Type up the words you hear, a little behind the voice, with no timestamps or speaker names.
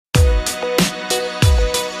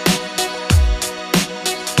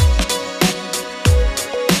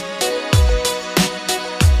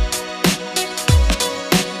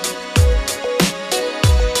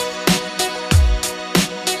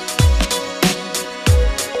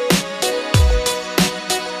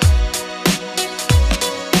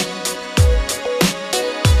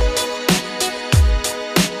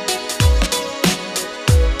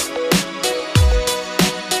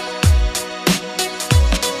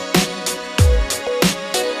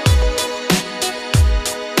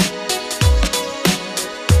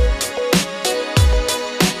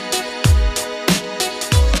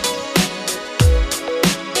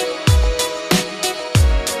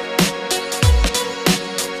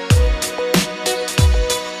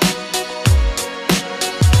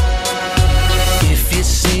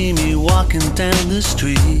walking down the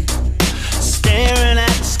street, staring at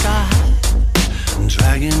the sky,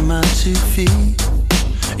 dragging my 2 feet.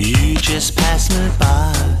 You just pass me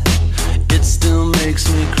by, it still makes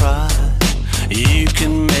me cry. You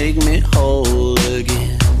can make me whole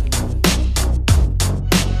again.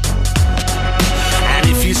 And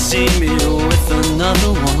if you see me with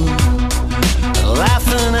another one,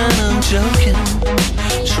 laughing and I'm joking,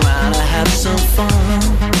 trying to have some fun,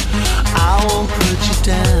 I won't put you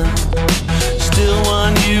down, still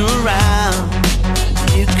want you around.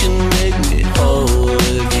 You can make me whole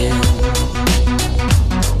again.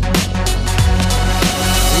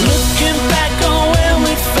 Looking back on when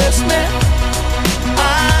we first met,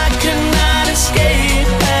 I cannot escape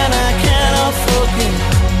and I cannot forget.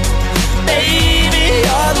 Baby,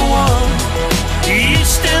 you're the one, you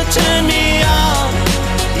still turn me on.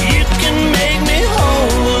 You can make me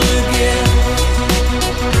whole again.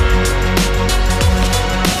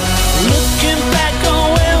 Looking back on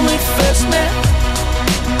when we first met,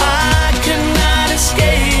 I cannot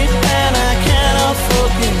escape and I cannot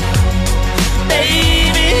forget.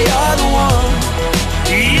 Baby, you're the one,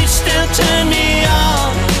 you still turn me on.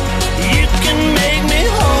 You can make me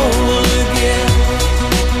whole again.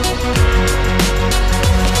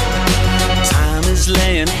 Time is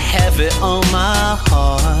laying heavy on my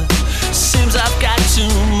heart. Seems I've got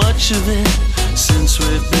too much of it since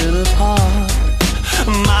we've been apart.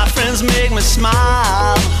 My friends make me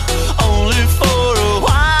smile, only for a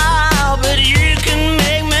while.